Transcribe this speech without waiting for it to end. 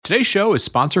Today's show is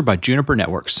sponsored by Juniper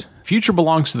Networks. Future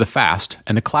belongs to the fast,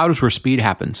 and the cloud is where speed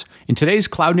happens. In today's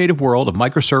cloud-native world of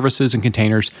microservices and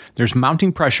containers, there's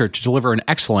mounting pressure to deliver an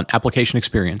excellent application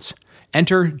experience.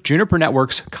 Enter Juniper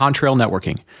Networks Contrail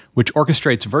Networking, which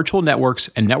orchestrates virtual networks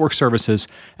and network services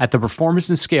at the performance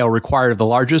and scale required of the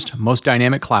largest, most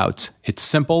dynamic clouds. It's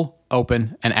simple,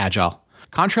 open, and agile.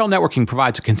 Contrail Networking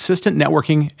provides a consistent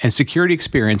networking and security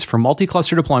experience for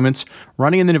multi-cluster deployments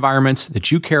running in the environments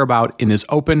that you care about in this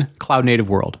open, cloud-native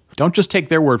world. Don't just take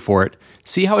their word for it.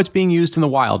 See how it's being used in the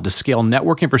wild to scale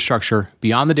network infrastructure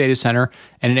beyond the data center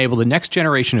and enable the next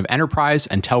generation of enterprise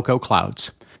and telco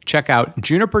clouds. Check out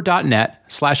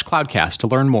juniper.net/cloudcast to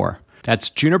learn more.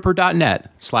 That's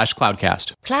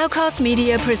juniper.net/cloudcast. Cloudcast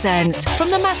Media presents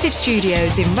from the massive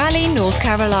studios in Raleigh, North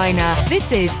Carolina.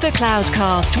 This is the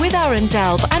Cloudcast with Aaron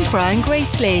Delp and Brian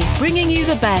Gracely, bringing you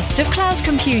the best of cloud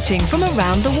computing from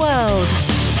around the world.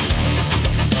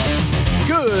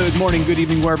 Good morning, good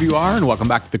evening, wherever you are, and welcome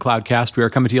back to the Cloudcast. We are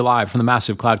coming to you live from the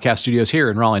massive Cloudcast studios here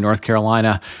in Raleigh, North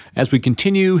Carolina, as we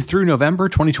continue through November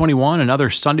 2021, another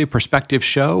Sunday Perspective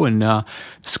show, and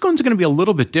this one's going to be a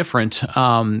little bit different.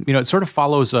 It sort of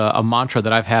follows a mantra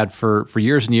that I've had for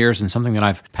years and years, and something that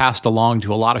I've passed along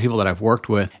to a lot of people that I've worked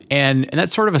with, and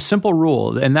that's sort of a simple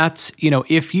rule, and that's,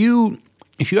 if you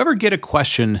ever get a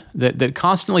question that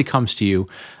constantly comes to you,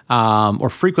 or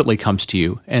frequently comes to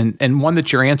you, and one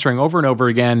that you're answering over and over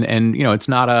again, and it's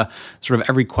not a sort of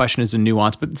every question is a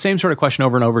nuance, but the same sort of question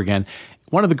over and over again,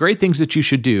 one of the great things that you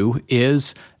should do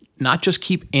is not just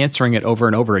keep answering it over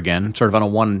and over again, sort of on a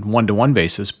one-to-one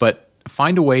basis, but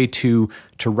find a way to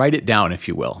write it down, if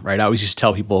you will, right? I always used to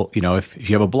tell people, if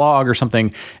you have a blog or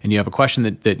something and you have a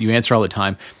question that you answer all the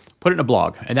time, put it in a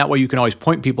blog, and that way you can always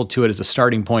point people to it as a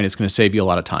starting point. It's going to save you a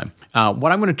lot of time.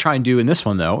 What I'm going to try and do in this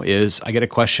one, though, is I get a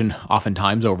question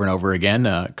oftentimes over and over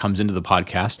again, comes into the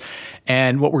podcast,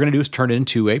 and what we're going to do is turn it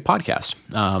into a podcast.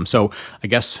 So I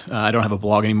guess I don't have a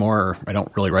blog anymore, or I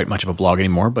don't really write much of a blog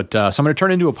anymore, but so I'm going to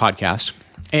turn it into a podcast.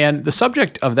 And the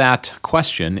subject of that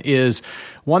question is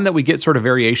one that we get sort of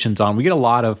variations on. We get a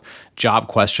lot of job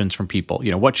questions from people.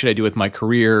 What should I do with my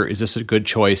career? Is this a good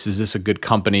choice? Is this a good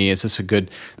company? Is this a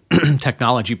good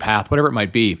technology path? Whatever it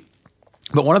might be.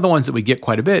 But one of the ones that we get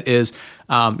quite a bit is,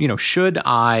 should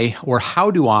I, or how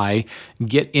do I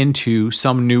get into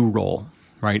some new role,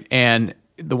 right? And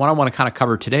the one I want to kind of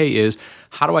cover today is,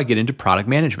 how do I get into product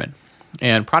management?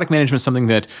 And product management is something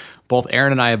that both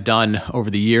Aaron and I have done over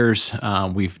the years.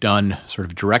 We've done sort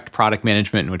of direct product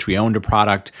management in which we owned a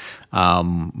product.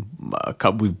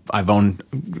 I've owned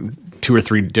 2 or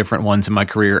 3 different ones in my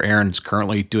career. Aaron's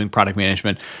currently doing product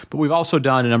management, but we've also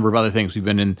done a number of other things. We've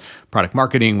been in product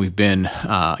marketing. We've been,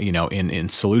 in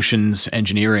solutions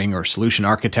engineering or solution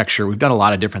architecture. We've done a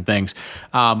lot of different things.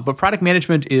 But product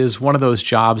management is one of those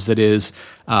jobs that is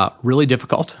really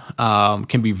difficult,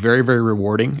 can be very, very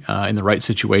rewarding in the right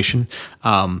situation.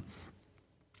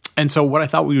 And so what I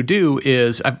thought we would do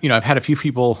is, I've had a few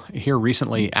people here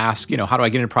recently ask, how do I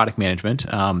get into product management?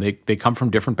 They come from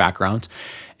different backgrounds.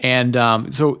 And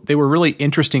so they were really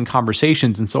interesting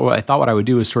conversations. And so I thought what I would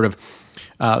do is sort of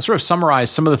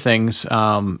summarize some of the things,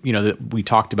 that we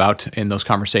talked about in those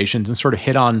conversations, and sort of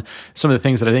hit on some of the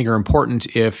things that I think are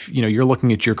important if, you're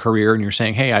looking at your career and you're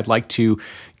saying, hey, I'd like to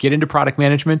get into product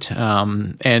management.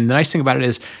 And the nice thing about it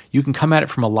is you can come at it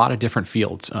from a lot of different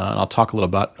fields. And I'll talk a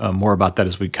little more about that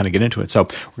as we kind of get into it. So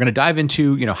we're going to dive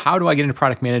into, how do I get into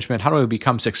product management? How do I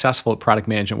become successful at product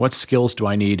management? What skills do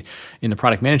I need in the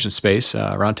product management space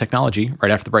around technology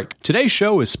right after the break? Today's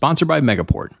show is sponsored by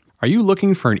Megaport. Are you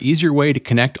looking for an easier way to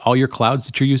connect all your clouds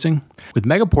that you're using? With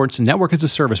Megaport's Network as a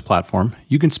Service platform,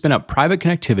 you can spin up private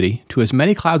connectivity to as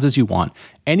many clouds as you want,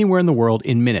 anywhere in the world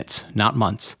in minutes, not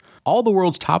months. All the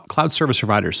world's top cloud service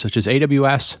providers, such as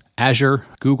AWS, Azure,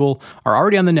 Google, are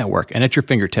already on the network and at your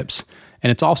fingertips.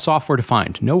 And it's all software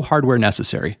defined, no hardware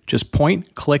necessary. Just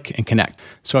point, click, and connect.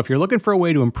 So if you're looking for a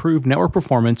way to improve network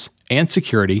performance and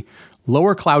security,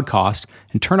 lower cloud cost,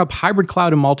 and turn up hybrid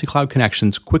cloud and multi-cloud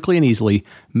connections quickly and easily,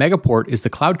 Megaport is the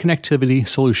cloud connectivity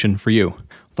solution for you.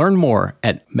 Learn more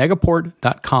at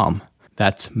megaport.com.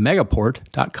 That's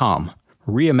megaport.com.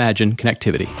 Reimagine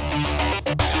connectivity.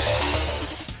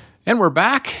 And we're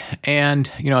back,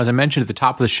 and as I mentioned at the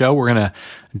top of the show, we're going to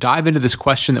dive into this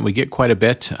question that we get quite a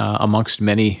bit amongst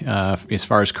many as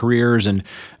far as careers and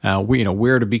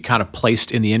where to be kind of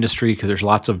placed in the industry, because there's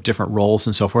lots of different roles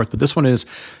and so forth. But this one is,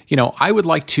 I would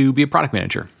like to be a product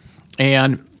manager,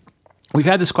 and we've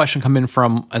had this question come in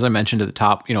from, as I mentioned at the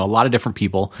top, a lot of different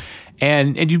people,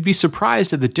 and you'd be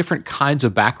surprised at the different kinds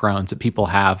of backgrounds that people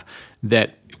have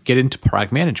that get into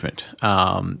product management.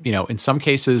 In some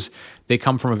cases, they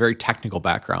come from a very technical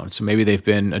background. So maybe they've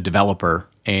been a developer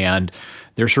and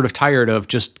they're sort of tired of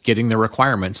just getting the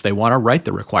requirements. They want to write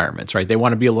the requirements, right? They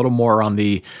want to be a little more on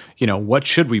the, what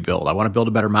should we build? I want to build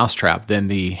a better mousetrap than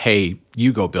the, hey,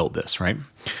 you go build this, right?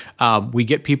 We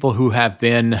get people who have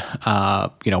been,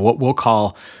 what we'll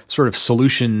call sort of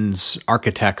solutions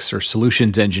architects or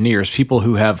solutions engineers, people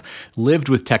who have lived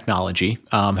with technology,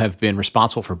 have been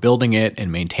responsible for building it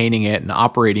and maintaining it and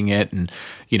operating it. And,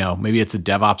 maybe it's a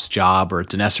DevOps job or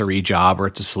it's an SRE job or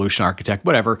it's a solution architect,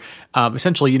 whatever.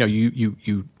 Essentially,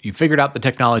 you figured out the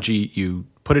technology, you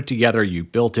put it together, you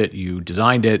built it, you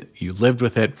designed it, you lived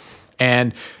with it.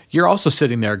 And you're also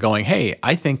sitting there going, hey,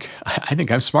 I think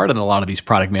I'm smarter than a lot of these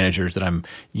product managers that I'm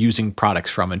using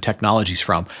products from and technologies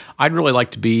from. I'd really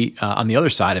like to be on the other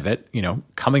side of it,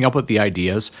 coming up with the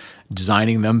ideas,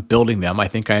 designing them, building them. I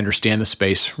think I understand the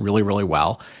space really, really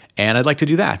well. And I'd like to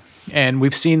do that. And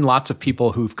we've seen lots of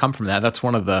people who've come from that. That's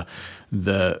one of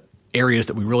the areas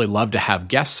that we really love to have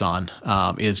guests on,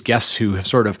 is guests who have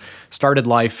sort of started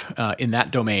life in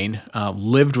that domain,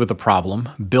 lived with a problem,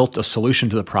 built a solution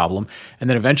to the problem, and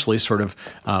then eventually sort of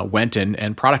went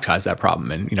and productized that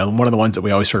problem. And one of the ones that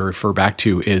we always sort of refer back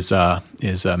to is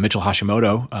Mitchell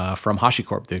Hashimoto from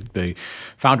HashiCorp, the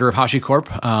founder of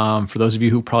HashiCorp. For those of you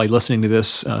who are probably listening to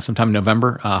this sometime in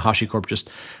November, HashiCorp just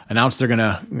announced they're going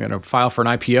to file for an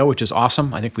IPO, which is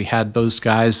awesome. I think we had those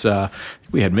guys.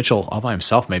 We had Mitchell all by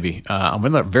himself, maybe on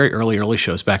one of the very early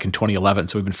shows back in 2011.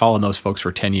 So we've been following those folks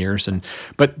for 10 years.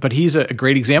 But he's a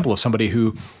great example of somebody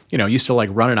who used to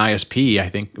run an ISP. I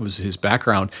think was his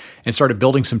background, and started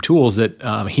building some tools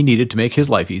that he needed to make his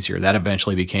life easier. That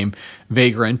eventually became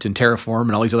Vagrant and Terraform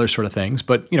and all these other sort of things.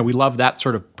 But we love that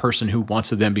sort of person who wants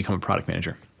to then become a product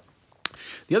manager.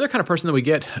 The other kind of person that we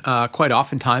get quite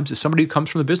oftentimes is somebody who comes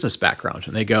from a business background,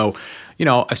 and they go,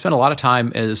 I spent a lot of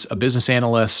time as a business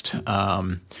analyst,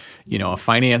 a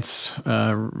finance,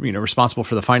 responsible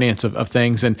for the finance of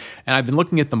things, and I've been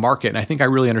looking at the market, and I think I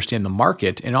really understand the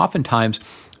market. And oftentimes,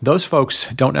 those folks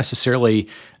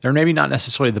they're maybe not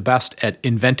necessarily the best at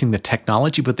inventing the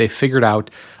technology, but they figured out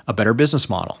a better business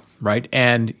model. Right.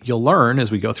 And you'll learn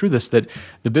as we go through this that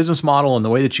the business model and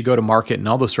the way that you go to market and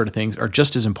all those sort of things are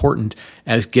just as important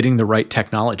as getting the right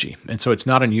technology. And so it's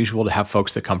not unusual to have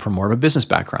folks that come from more of a business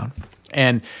background.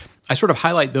 And I sort of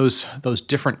highlight those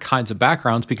different kinds of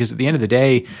backgrounds because at the end of the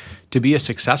day, to be a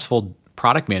successful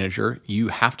product manager, you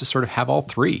have to sort of have all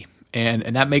three.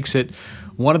 And that makes it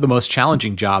one of the most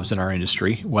challenging jobs in our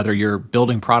industry, whether you're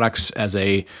building products as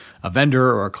a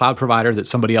vendor or a cloud provider that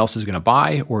somebody else is going to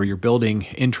buy, or you're building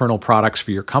internal products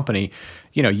for your company.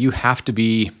 You have to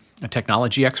be a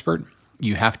technology expert.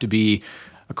 You have to be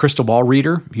a crystal ball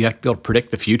reader. You have to be able to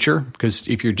predict the future, because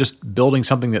if you're just building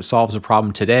something that solves a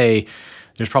problem today,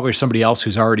 there's probably somebody else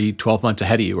who's already 12 months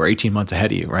ahead of you or 18 months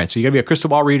ahead of you, right? So you got to be a crystal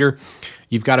ball reader.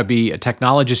 You've got to be a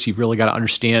technologist. You've really got to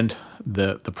understand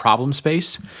the problem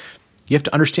space. You have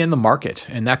to understand the market,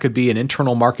 and that could be an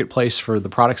internal marketplace for the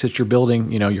products that you're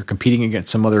building. You're competing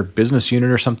against some other business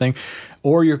unit or something,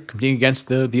 or you're competing against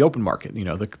the open market,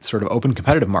 the sort of open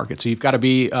competitive market. So you've got to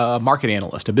be a market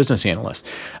analyst, a business analyst,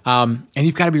 and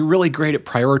you've got to be really great at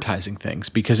prioritizing things,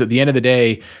 because at the end of the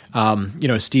day,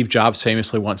 Steve Jobs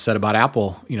famously once said about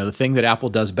Apple, the thing that Apple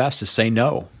does best is say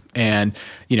no. And,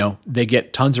 they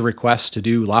get tons of requests to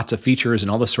do lots of features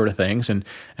and all this sort of things. And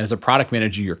as a product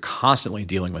manager, you're constantly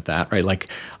dealing with that, right? Like,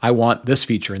 I want this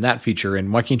feature and that feature,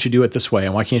 and why can't you do it this way?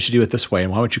 And why can't you do it this way?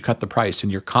 And why don't you cut the price?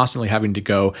 And you're constantly having to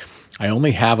go, I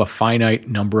only have a finite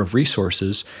number of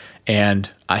resources and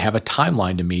I have a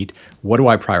timeline to meet. What do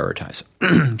I prioritize?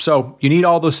 So you need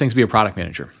all those things to be a product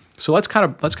manager. So let's kind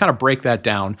of break that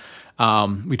down. I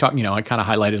kind of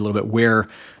highlighted a little bit where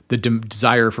the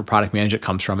desire for product management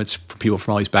comes from. It's for people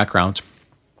from all these backgrounds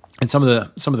and some of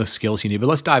the skills you need. But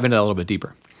let's dive into that a little bit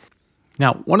deeper.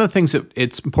 Now, one of the things that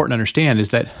it's important to understand is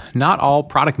that not all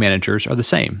product managers are the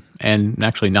same, and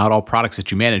actually not all products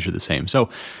that you manage are the same. So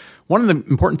one of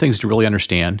the important things to really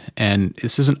understand, and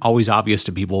this isn't always obvious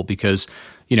to people because,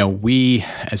 we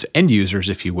as end users,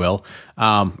 if you will,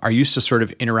 are used to sort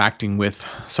of interacting with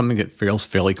something that feels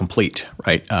fairly complete,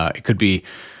 right? It could be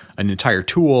an entire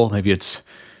tool. Maybe it's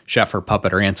Chef or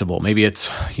Puppet or Ansible. Maybe it's,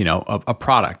 a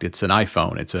product. It's an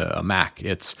iPhone. It's a Mac.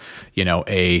 It's,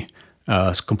 a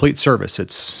complete service.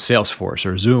 It's Salesforce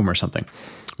or Zoom or something.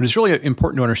 But it's really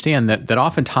important to understand that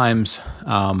oftentimes,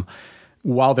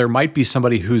 while there might be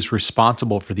somebody who's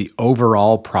responsible for the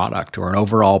overall product or an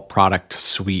overall product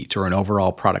suite or an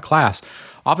overall product class,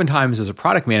 oftentimes as a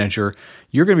product manager,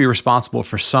 you're going to be responsible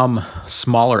for some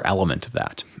smaller element of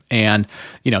that. And,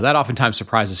 that oftentimes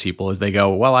surprises people as they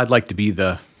go, well, I'd like to be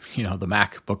the the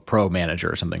MacBook Pro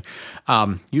manager or something.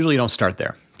 Usually you don't start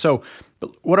there. So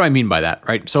what do I mean by that,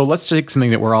 right? So let's take something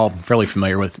that we're all fairly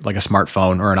familiar with, like a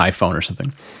smartphone or an iPhone or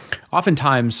something.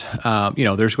 Oftentimes,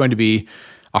 there's going to be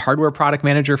a hardware product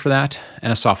manager for that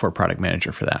and a software product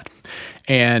manager for that.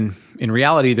 And in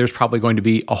reality, there's probably going to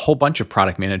be a whole bunch of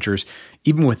product managers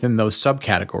even within those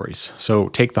subcategories. So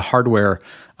take the hardware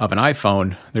of an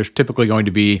iPhone, there's typically going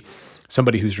to be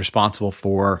somebody who's responsible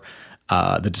for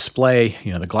the display,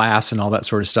 the glass and all that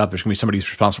sort of stuff. There's going to be somebody who's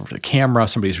responsible for the camera,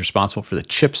 somebody who's responsible for the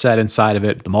chipset inside of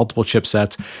it, the multiple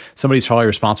chipsets. Somebody's probably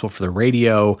responsible for the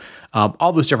radio.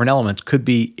 All those different elements could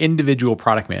be individual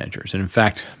product managers. And in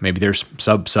fact, maybe there's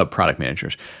sub product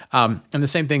managers. And the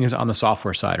same thing is on the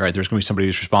software side, right? There's going to be somebody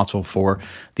who's responsible for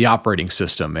the operating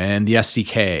system and the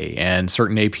SDK and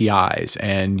certain APIs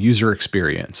and user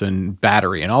experience and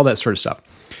battery and all that sort of stuff.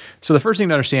 So the first thing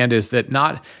to understand is that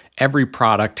not every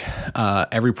product or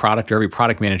every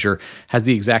product manager has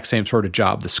the exact same sort of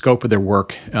job. The scope of their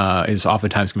work is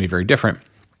oftentimes going to be very different.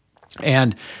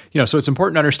 And, so it's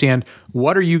important to understand,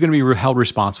 what are you going to be held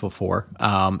responsible for?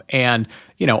 And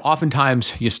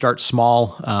oftentimes you start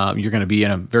small, you're going to be in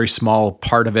a very small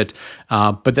part of it.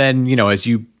 But then, as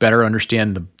you better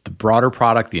understand the broader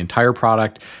product, the entire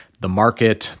product, the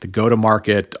market, the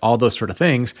go-to-market, all those sort of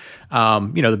things,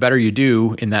 the better you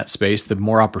do in that space, the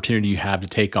more opportunity you have to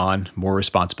take on more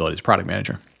responsibility as product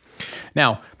manager.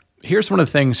 Now, here's one of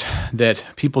the things that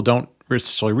people don't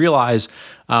necessarily realize,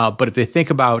 but if they think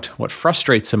about what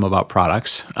frustrates them about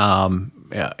products,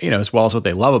 as well as what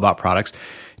they love about products,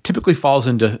 it typically falls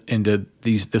into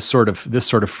this sort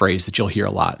of phrase that you'll hear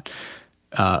a lot: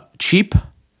 cheap,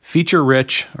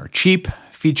 feature-rich, or cheap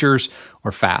features,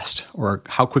 or fast, or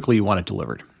how quickly you want it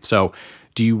delivered. So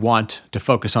do you want to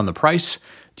focus on the price?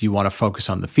 Do you want to focus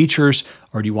on the features?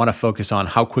 Or do you want to focus on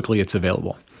how quickly it's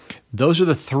available? Those are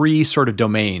the three sort of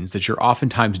domains that you're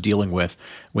oftentimes dealing with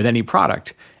any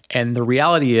product. And the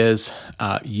reality is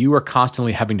you are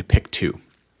constantly having to pick two.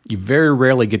 You very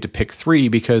rarely get to pick three,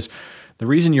 because the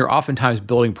reason you're oftentimes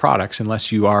building products,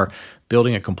 unless you are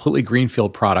building a completely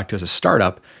greenfield product as a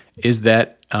startup, is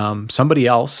that somebody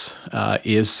else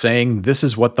is saying, this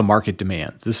is what the market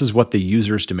demands. This is what the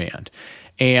users demand.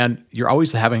 And you're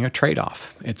always having a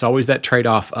trade-off. It's always that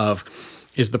trade-off of,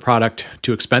 is the product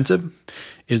too expensive?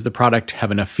 Is the product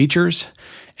have enough features?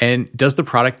 And does the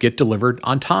product get delivered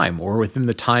on time or within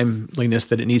the timeliness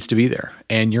that it needs to be there?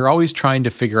 And you're always trying to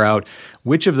figure out,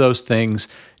 which of those things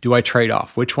do I trade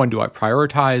off? Which one do I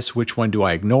prioritize? Which one do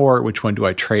I ignore? Which one do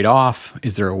I trade off?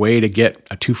 Is there a way to get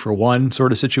a 2-for-1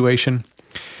 sort of situation?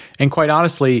 And quite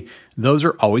honestly, those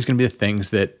are always going to be the things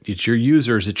that it's your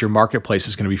users, that your marketplace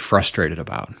is going to be frustrated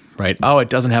about, right? Oh, it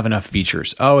doesn't have enough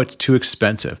features. Oh, it's too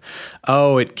expensive.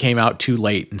 Oh, it came out too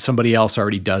late and somebody else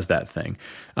already does that thing.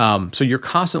 So you're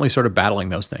constantly sort of battling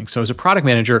those things. So as a product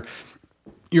manager,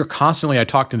 you're constantly, I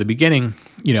talked in the beginning,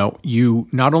 you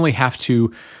not only have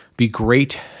to be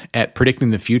great at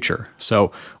predicting the future.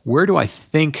 So where do I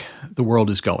think the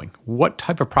world is going? What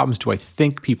type of problems do I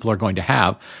think people are going to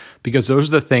have? Because those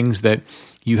are the things that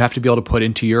you have to be able to put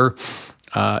into your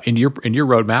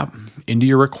roadmap, into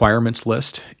your requirements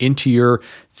list, into your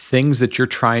things that you're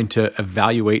trying to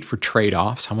evaluate for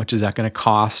trade-offs. How much is that going to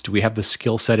cost? Do we have the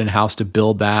skill set in-house to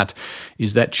build that?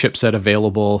 Is that chipset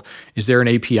available? Is there an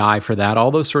API for that?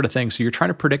 All those sort of things. So you're trying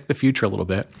to predict the future a little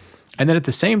bit. And then at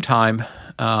the same time,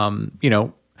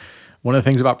 one of the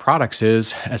things about products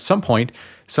is, at some point,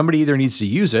 somebody either needs to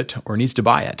use it or needs to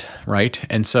buy it, right?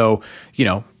 And so,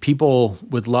 people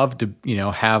would love to,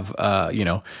 have,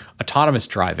 autonomous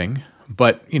driving.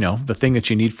 But, the thing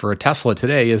that you need for a Tesla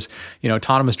today is,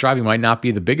 autonomous driving might not be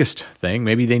the biggest thing.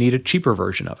 Maybe they need a cheaper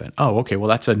version of it. Oh, okay, well,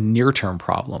 that's a near-term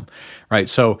problem, right?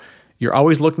 So you're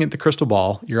always looking at the crystal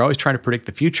ball. You're always trying to predict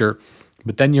the future.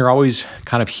 But then you're always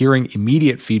kind of hearing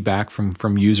immediate feedback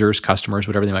from users, customers,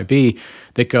 whatever they might be,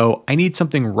 that go, I need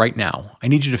something right now. I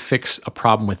need you to fix a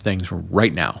problem with things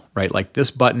right now, right? Like, this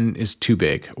button is too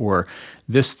big, or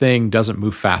this thing doesn't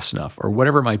move fast enough, or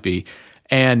whatever it might be.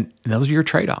 And those are your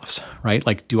trade-offs, right?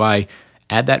 Like, do I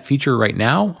add that feature right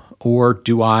now, or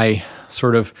do I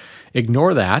sort of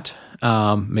ignore that?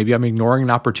 Maybe I'm ignoring an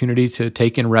opportunity to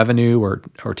take in revenue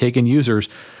or take in users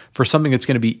for something that's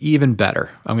going to be even better.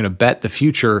 I'm going to bet the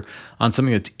future on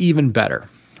something that's even better,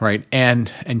 right?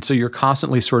 And so you're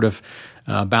constantly sort of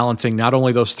balancing not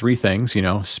only those three things,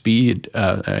 speed,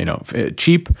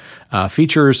 cheap,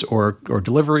 features or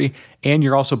delivery, And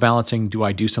you're also balancing, do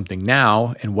I do something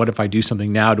now? And what if I do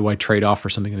something now? Do I trade off for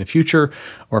something in the future?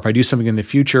 Or if I do something in the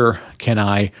future, can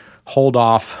I hold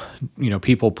off,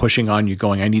 people pushing on you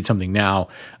going, I need something now,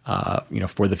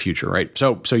 for the future, right?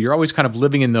 So you're always kind of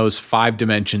living in those 5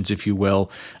 dimensions, if you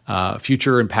will,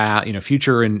 future and past,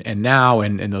 future and now,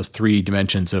 and those 3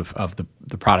 dimensions of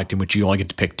the product in which you only get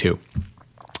to pick 2.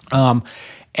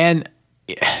 And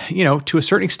to a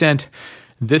certain extent,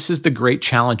 this is the great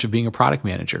challenge of being a product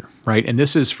manager, right? And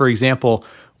this is, for example,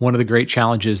 one of the great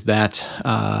challenges that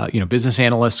business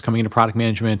analysts coming into product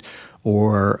management,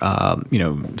 or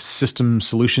system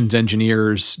solutions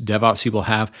engineers, DevOps people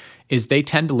have, is they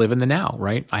tend to live in the now,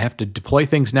 right? I have to deploy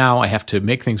things now. I have to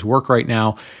make things work right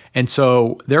now. And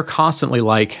so they're constantly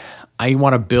like, I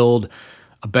want to build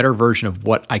a better version of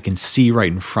what I can see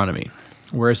right in front of me.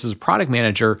 Whereas as a product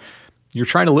manager, you're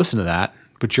trying to listen to that,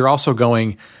 but you're also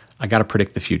going, I got to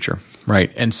predict the future,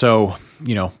 right? And so,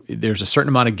 there's a certain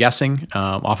amount of guessing.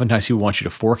 Oftentimes people want you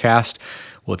to forecast,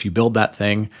 well, if you build that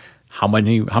thing, how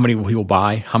many will people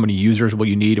buy? How many users will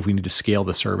you need if we need to scale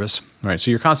the service, right?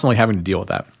 So you're constantly having to deal with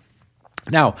that.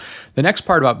 Now, the next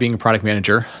part about being a product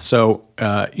manager, so,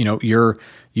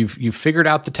 you've figured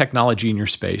out the technology in your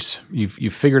space.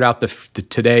 You've figured out the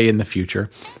today and the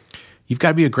future. You've got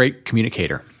to be a great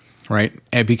communicator, right?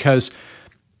 And because,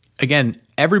 again,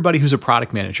 everybody who's a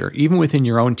product manager, even within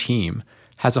your own team,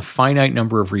 has a finite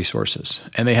number of resources,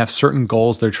 and they have certain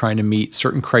goals they're trying to meet,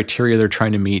 certain criteria they're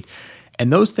trying to meet.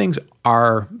 And those things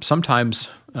are sometimes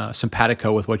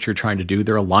simpatico with what you're trying to do.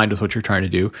 They're aligned with what you're trying to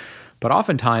do. But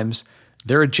oftentimes,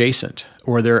 they're adjacent,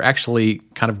 or they're actually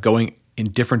kind of going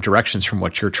in different directions from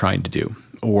what you're trying to do.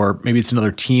 Or maybe it's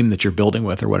another team that you're building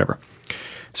with or whatever.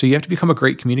 So you have to become a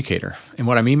great communicator. And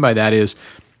what I mean by that is,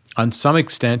 on some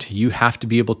extent, you have to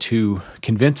be able to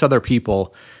convince other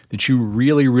people that you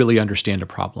really, really understand a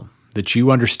problem, that you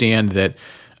understand that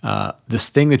this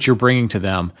thing that you're bringing to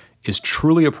them is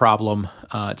truly a problem.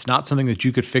 It's not something that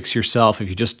you could fix yourself if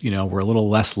you just, were a little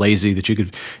less lazy,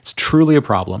 it's truly a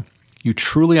problem. You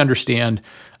truly understand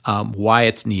why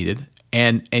it's needed,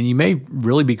 and you may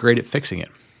really be great at fixing it.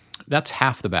 That's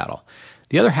half the battle.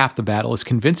 The other half the battle is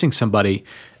convincing somebody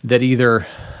that either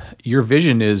your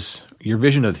vision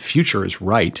of the future is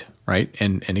right?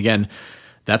 And again,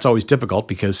 that's always difficult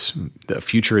because the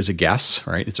future is a guess,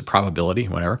 right? It's a probability,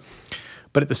 whatever.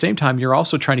 But at the same time, you're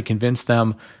also trying to convince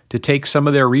them to take some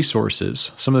of their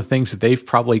resources, some of the things that they've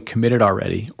probably committed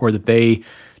already, or that they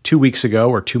 2 weeks ago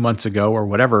or 2 months ago or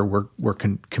whatever were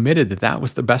committed that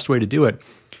was the best way to do it.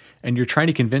 And you're trying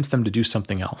to convince them to do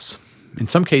something else. In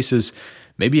some cases,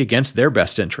 maybe against their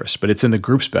best interest, but it's in the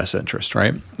group's best interest,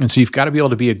 right? And so you've got to be able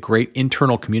to be a great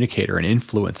internal communicator, an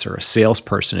influencer, a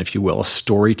salesperson, if you will, a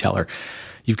storyteller.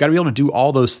 You've got to be able to do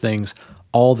all those things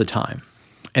all the time.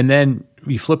 And then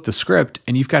you flip the script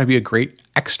and you've got to be a great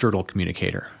external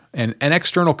communicator. And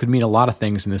external could mean a lot of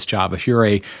things in this job. If you're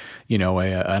an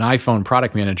iPhone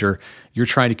product manager, you're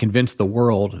trying to convince the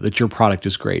world that your product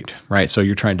is great, right? So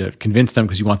you're trying to convince them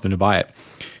because you want them to buy it.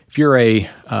 If you're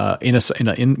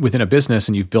within a business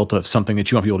and you've built something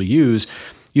that you want people to use,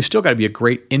 you've still got to be a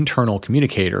great internal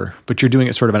communicator, but you're doing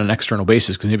it sort of on an external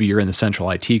basis because maybe you're in the central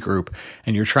IT group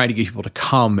and you're trying to get people to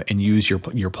come and use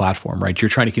your platform, right? You're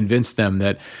trying to convince them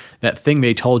that thing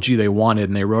they told you they wanted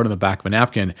and they wrote on the back of a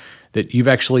napkin, that you've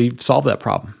actually solved that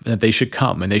problem and that they should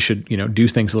come and they should, do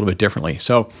things a little bit differently.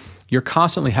 So you're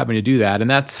constantly having to do that. And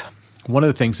that's one of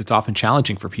the things that's often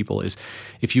challenging for people is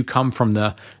if you come from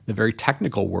the very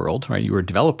technical world, right? You were a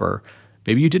developer,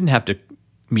 maybe you didn't have to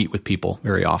meet with people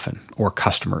very often, or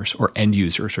customers or end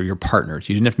users or your partners.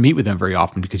 You didn't have to meet with them very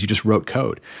often because you just wrote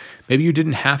code. Maybe you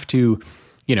didn't have to,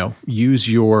 use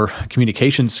your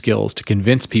communication skills to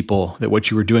convince people that what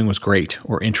you were doing was great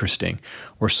or interesting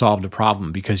or solved a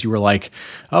problem because you were like,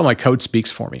 oh, my code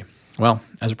speaks for me. Well,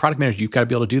 as a product manager, you've got to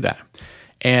be able to do that.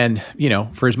 And,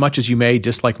 for as much as you may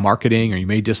dislike marketing or you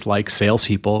may dislike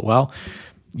salespeople, well,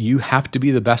 you have to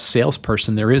be the best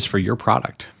salesperson there is for your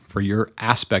product, for your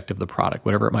aspect of the product,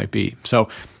 whatever it might be. So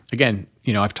again,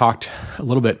 I've talked a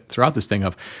little bit throughout this thing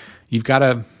of you've got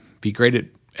to be great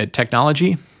at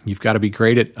technology. You've got to be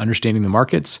great at understanding the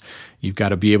markets. You've got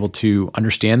to be able to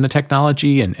understand the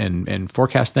technology and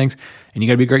forecast things. And you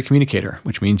got to be a great communicator,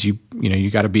 which means you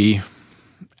got to be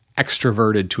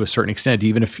extroverted to a certain extent,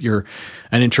 even if you're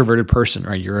an introverted person,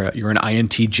 right? You're an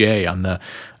INTJ on the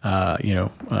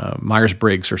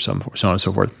Myers-Briggs or so on and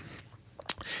so forth.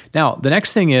 Now, the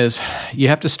next thing is you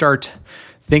have to start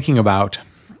thinking about,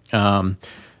 are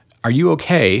you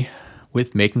okay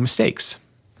with making mistakes,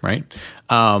 right?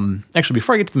 Actually,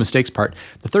 before I get to the mistakes part,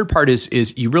 the third part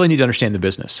is you really need to understand the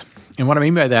business. And what I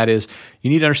mean by that is you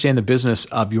need to understand the business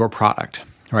of your product,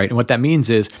 right? And what that means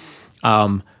is,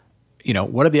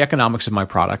 what are the economics of my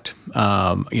product?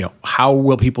 How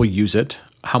will people use it?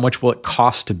 How much will it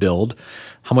cost to build?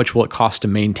 How much will it cost to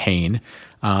maintain?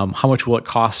 How much will it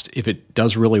cost if it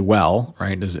does really well,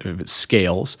 right? If it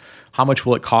scales? How much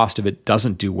will it cost if it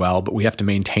doesn't do well, but we have to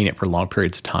maintain it for long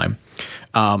periods of time?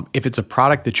 If it's a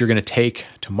product that you're going to take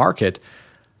to market,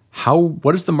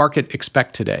 what does the market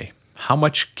expect today? How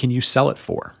much can you sell it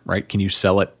for, right? Can you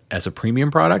sell it as a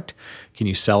premium product? Can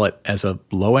you sell it as a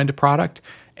low-end product?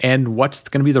 And what's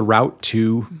going to be the route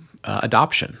to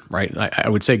adoption, right? I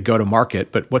would say go to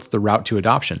market, but what's the route to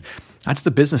adoption? That's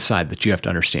the business side that you have to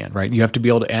understand, right? You have to be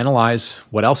able to analyze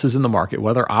what else is in the market,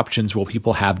 what other options will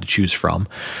people have to choose from,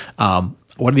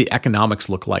 what do the economics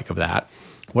look like of that?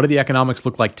 What do the economics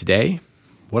look like today?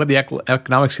 What are the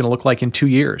economics going to look like in 2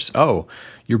 years? Oh,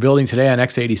 you're building today on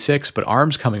x86, but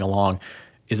ARM's coming along.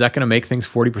 Is that going to make things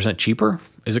 40% cheaper?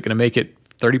 Is it going to make it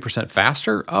 30%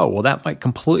 faster? Oh, well, that might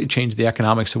completely change the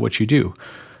economics of what you do.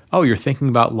 Oh, you're thinking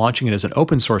about launching it as an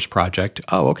open source project.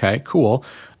 Oh, okay, cool.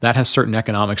 That has certain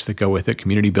economics that go with it,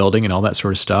 community building and all that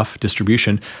sort of stuff,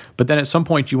 distribution. But then at some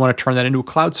point you want to turn that into a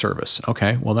cloud service.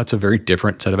 Okay, well, that's a very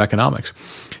different set of economics.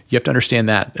 You have to understand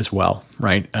that as well,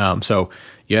 right? So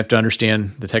you have to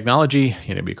understand the technology. You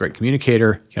have to be a great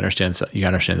communicator. You got to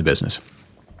understand the business.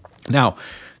 Now,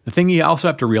 the thing you also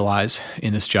have to realize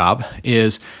in this job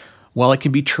is, well, it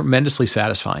can be tremendously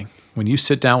satisfying when you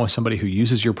sit down with somebody who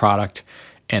uses your product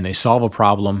and they solve a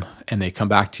problem and they come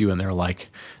back to you and they're like,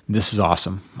 this is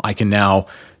awesome. I can now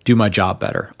do my job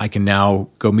better. I can now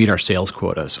go meet our sales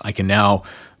quotas. I can now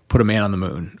put a man on the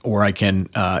moon, or I can,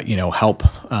 help,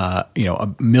 a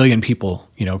million people,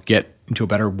 get into a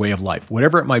better way of life,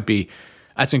 whatever it might be.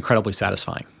 That's incredibly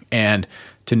satisfying. And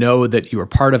to know that you were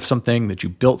part of something, that you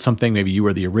built something, maybe you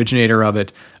were the originator of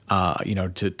it,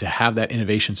 to have that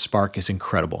innovation spark is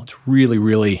incredible. It's really,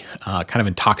 really kind of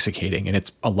intoxicating. And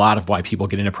it's a lot of why people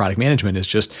get into product management is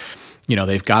just,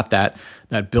 they've got that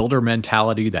builder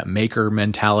mentality, that maker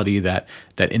mentality, that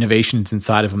innovation's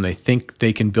inside of them. They think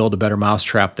they can build a better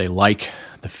mousetrap. They like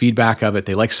the feedback of it.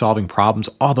 They like solving problems.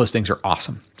 All those things are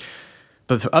awesome.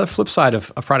 But the other flip side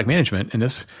of product management, and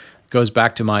this goes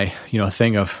back to my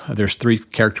thing of there's 3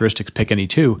 characteristics, pick any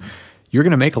 2. You're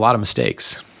going to make a lot of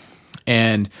mistakes.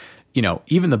 And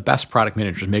even the best product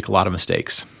managers make a lot of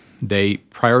mistakes. They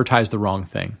prioritize the wrong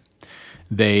thing.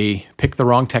 They pick the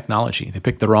wrong technology. They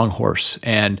pick the wrong horse.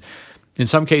 And in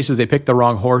some cases, they pick the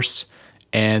wrong horse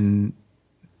and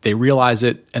they realize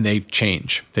it and they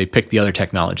change. They pick the other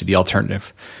technology, the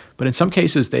alternative. But in some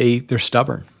cases, they're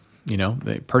stubborn.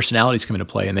 Personalities come into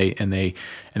play and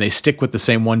they stick with the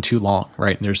same one too long,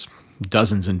 right? And there's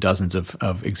dozens and dozens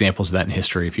of examples of that in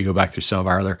history. If you go back through some of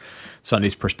our other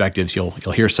Sundays perspectives, you'll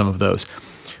hear some of those.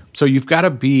 So you've got to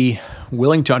be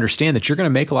willing to understand that you're going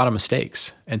to make a lot of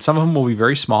mistakes, and some of them will be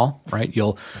very small, right?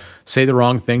 You'll say the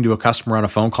wrong thing to a customer on a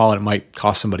phone call and it might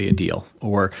cost somebody a deal,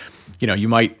 or you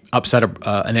might upset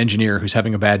an engineer who's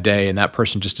having a bad day, and that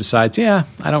person just decides, I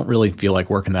don't really feel like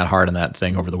working that hard on that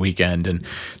thing over the weekend, and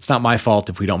it's not my fault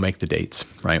if we don't make the dates,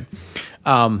 right?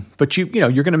 But you're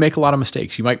going to make a lot of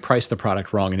mistakes. You might price the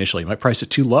product wrong initially. You might price it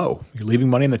too low. You're leaving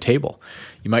money on the table.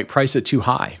 You might price it too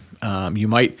high. You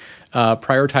might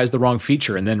prioritize the wrong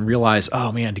feature and then realize,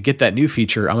 oh man, to get that new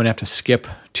feature, I'm going to have to skip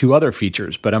 2 other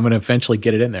features, but I'm going to eventually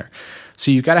get it in there.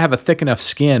 So you've got to have a thick enough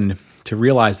skin to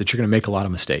realize that you're going to make a lot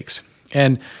of mistakes.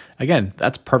 And again,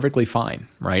 that's perfectly fine,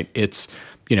 right? It's,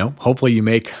 hopefully you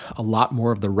make a lot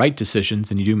more of the right decisions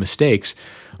than you do mistakes.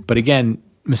 But again,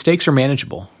 mistakes are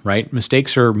manageable, right?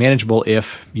 Mistakes are manageable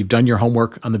if you've done your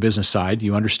homework on the business side,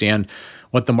 you understand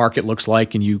what the market looks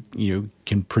like, and you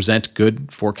can present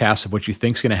good forecasts of what you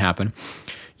think is going to happen.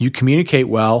 You communicate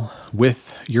well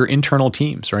with your internal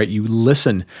teams, right? You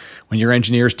listen when your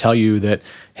engineers tell you that,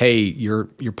 hey, you're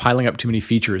piling up too many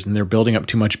features and they're building up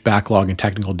too much backlog and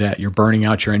technical debt. You're burning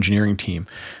out your engineering team.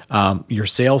 Your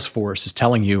sales force is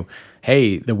telling you,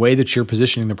 hey, the way that you're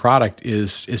positioning the product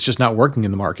is just not working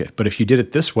in the market. But if you did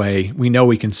it this way, we know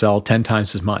we can sell 10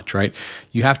 times as much, right?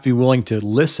 You have to be willing to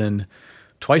listen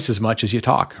twice as much as you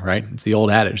talk, right? It's the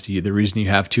old adage. The reason you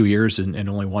have 2 ears and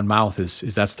only one mouth is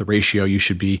that's the ratio you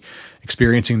should be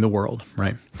experiencing the world,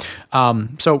 right?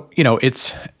 So,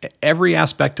 it's every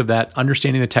aspect of that,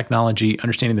 understanding the technology,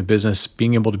 understanding the business,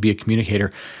 being able to be a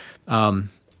communicator.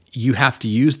 You have to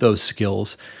use those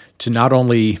skills to not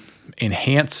only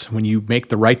enhance when you make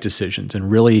the right decisions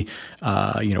and really,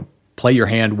 play your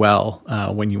hand well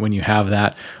when you have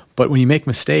that, but when you make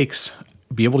mistakes,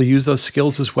 be able to use those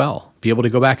skills as well, Be able to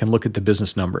go back and look at the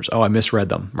business numbers. Oh, I misread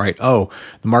them, right? Oh,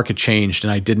 the market changed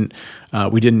and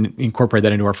we didn't incorporate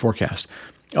that into our forecast.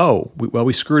 Oh,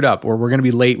 we screwed up, or we're going to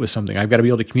be late with something. I've got to be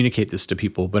able to communicate this to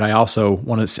people, but I also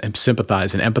want to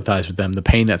sympathize and empathize with them, the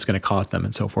pain that's going to cause them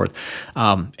and so forth.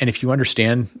 And if you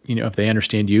understand, if they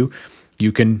understand you,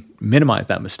 you can minimize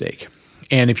that mistake.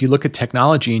 And if you look at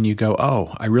technology and you go,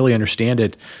 oh, I really understand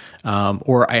it,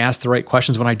 or I ask the right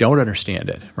questions when I don't understand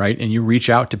it, right? And you reach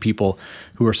out to people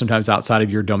who are sometimes outside of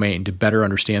your domain to better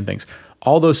understand things.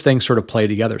 All those things sort of play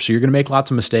together. So you're going to make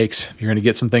lots of mistakes. You're going to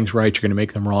get some things right. You're going to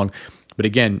make them wrong. But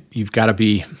again, you've got to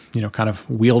be, kind of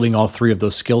wielding all three of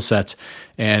those skill sets.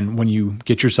 And when you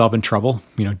get yourself in trouble,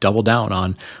 double down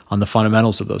on the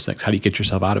fundamentals of those things. How do you get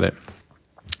yourself out of it?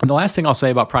 And the last thing I'll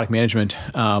say about product management,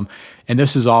 and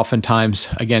this is oftentimes,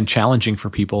 again, challenging for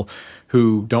people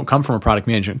who don't come from a product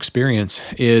management experience,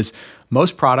 is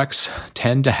most products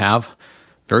tend to have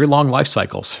very long life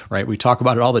cycles, right? We talk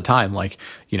about it all the time. Like,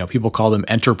 people call them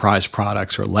enterprise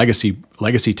products or legacy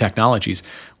technologies.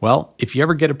 Well, if you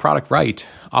ever get a product right,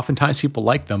 oftentimes people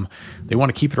like them. They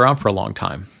want to keep it around for a long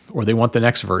time, or they want the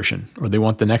next version, or they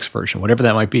want the next version, whatever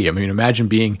that might be. I mean, imagine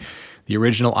being the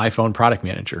original iPhone product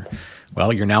manager.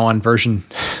 Well, you're now on version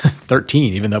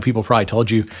 13, even though people probably told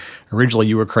you originally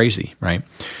you were crazy, right?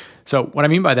 So what I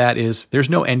mean by that is there's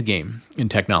no end game in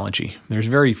technology. There's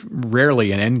very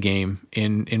rarely an end game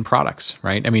in products,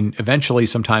 right? I mean, eventually,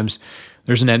 sometimes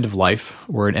there's an end of life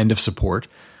or an end of support,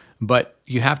 but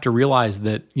you have to realize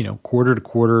that, quarter to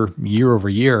quarter, year over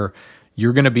year,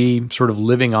 you're going to be sort of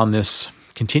living on this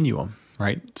continuum,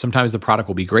 right? Sometimes the product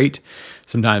will be great.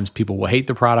 Sometimes people will hate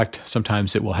the product.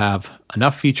 Sometimes it will have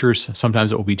enough features.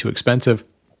 Sometimes it will be too expensive.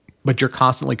 But you're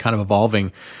constantly kind of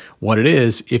evolving what it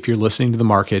is. If you're listening to the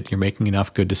market, you're making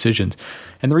enough good decisions.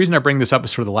 And the reason I bring this up as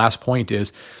sort of the last point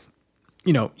is,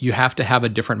 you have to have a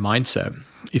different mindset.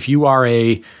 If you are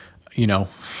an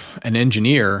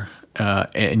engineer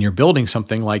and you're building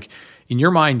something, like in your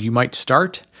mind, you might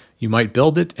start, you might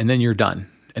build it, and then you're done.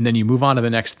 And then you move on to the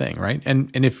next thing, right?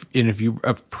 And if you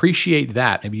appreciate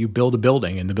that, maybe you build a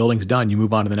building and the building's done, you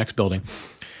move on to the next building.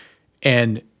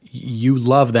 And you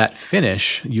love that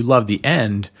finish, you love the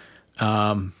end,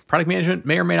 product management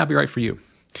may or may not be right for you.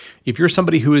 If you're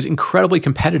somebody who is incredibly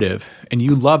competitive and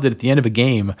you love that at the end of a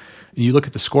game, and you look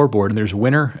at the scoreboard and there's a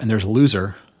winner and there's a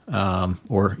loser,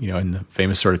 or, in the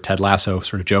famous sort of Ted Lasso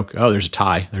sort of joke, oh, there's a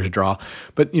tie, there's a draw.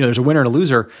 But, there's a winner and a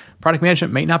loser. Product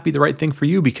management may not be the right thing for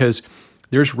you because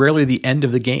there's rarely the end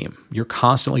of the game. You're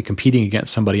constantly competing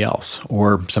against somebody else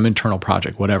or some internal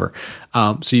project, whatever.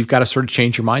 So you've got to sort of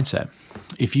change your mindset.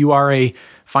 If you are a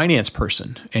finance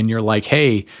person and you're like,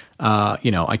 hey,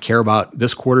 I care about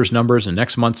this quarter's numbers and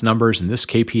next month's numbers and this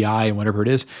KPI and whatever it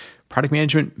is, product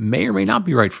management may or may not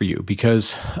be right for you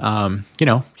because,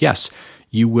 yes,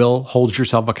 you will hold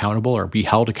yourself accountable or be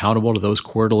held accountable to those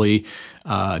quarterly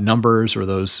numbers or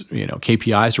those,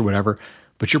 KPIs or whatever.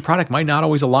 But your product might not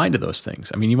always align to those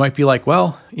things. I mean, you might be like,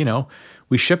 well,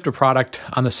 we shipped a product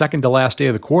on the second to last day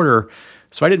of the quarter,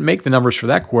 so I didn't make the numbers for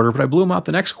that quarter, but I blew them out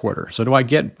the next quarter. So do I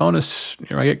get bonus?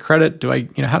 Do I get credit?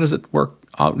 How does it work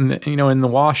out in the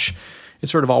wash? It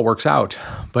sort of all works out,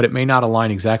 but it may not align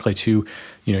exactly to,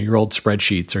 your old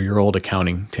spreadsheets or your old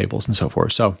accounting tables and so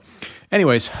forth. So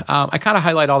anyways, I kind of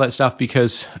highlight all that stuff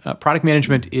because product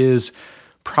management is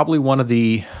probably one of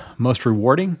the most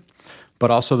rewarding, but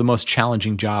also the most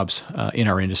challenging jobs in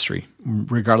our industry,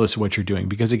 regardless of what you're doing.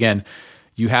 Because again,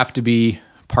 you have to be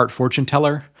part fortune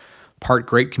teller, part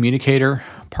great communicator,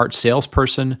 part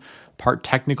salesperson, part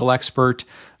technical expert,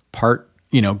 part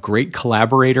great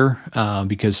collaborator,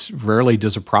 because rarely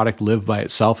does a product live by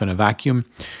itself in a vacuum.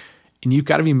 And you've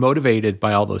got to be motivated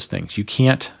by all those things. You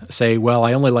can't say, well,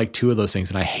 I only like 2 of those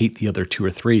things and I hate the other 2 or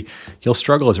 3. You'll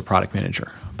struggle as a product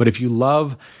manager. But if you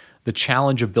love the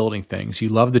challenge of building things, you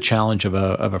love the challenge of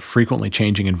a frequently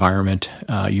changing environment,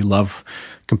 you love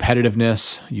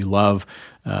competitiveness, you love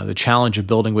the challenge of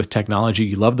building with technology,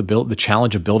 you love the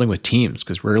challenge of building with teams,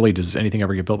 because rarely does anything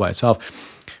ever get built by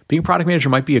itself. Being a product manager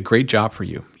might be a great job for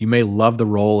you. You may love the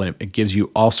role and it gives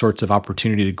you all sorts of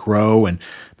opportunity to grow, and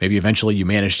maybe eventually you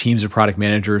manage teams of product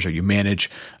managers or you manage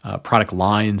product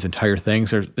lines, entire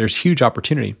things. There's huge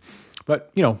opportunity.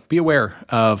 But, be aware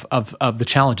of the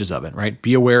challenges of it, right?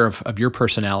 Be aware of your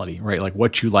personality, right? Like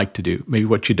what you like to do, maybe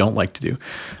what you don't like to do.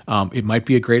 It might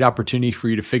be a great opportunity for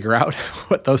you to figure out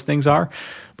what those things are,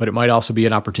 but it might also be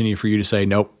an opportunity for you to say,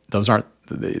 nope, those aren't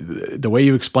the way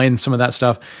you explain some of that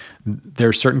stuff.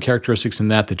 There's certain characteristics in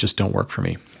that just don't work for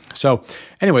me. So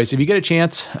anyways, if you get a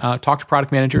chance, talk to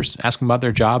product managers, ask them about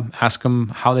their job, ask them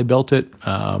how they built it.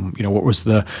 What was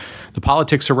the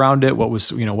politics around it? What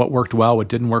was, what worked well, what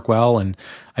didn't work well. And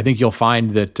I think you'll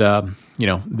find that,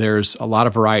 there's a lot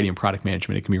of variety in product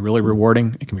management. It can be really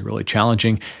rewarding. It can be really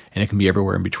challenging, and it can be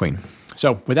everywhere in between.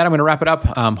 So with that, I'm going to wrap it up.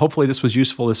 Hopefully this was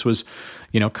useful. This was,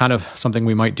 kind of something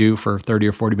we might do for 30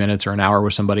 or 40 minutes or an hour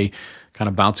with somebody, kind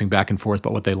of bouncing back and forth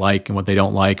about what they like and what they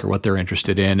don't like or what they're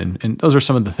interested in. And those are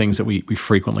some of the things that we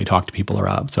frequently talk to people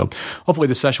about. So hopefully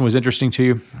this session was interesting to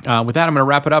you. With that, I'm going to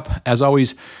wrap it up. As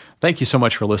always, thank you so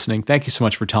much for listening. Thank you so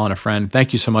much for telling a friend.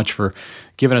 Thank you so much for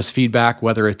giving us feedback,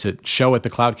 whether it's at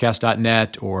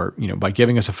show@thecloudcast.net or, by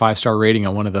giving us a 5-star rating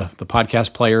on one of the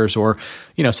podcast players or,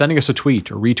 sending us a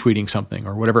tweet or retweeting something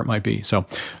or whatever it might be. So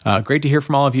great to hear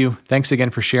from all of you. Thanks again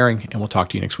for sharing, and we'll talk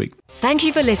to you next week. Thank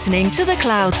you for listening to The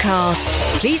Cloudcast.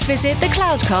 Please visit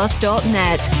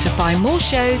thecloudcast.net to find more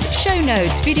shows, show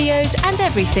notes, videos, and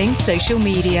everything social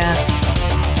media.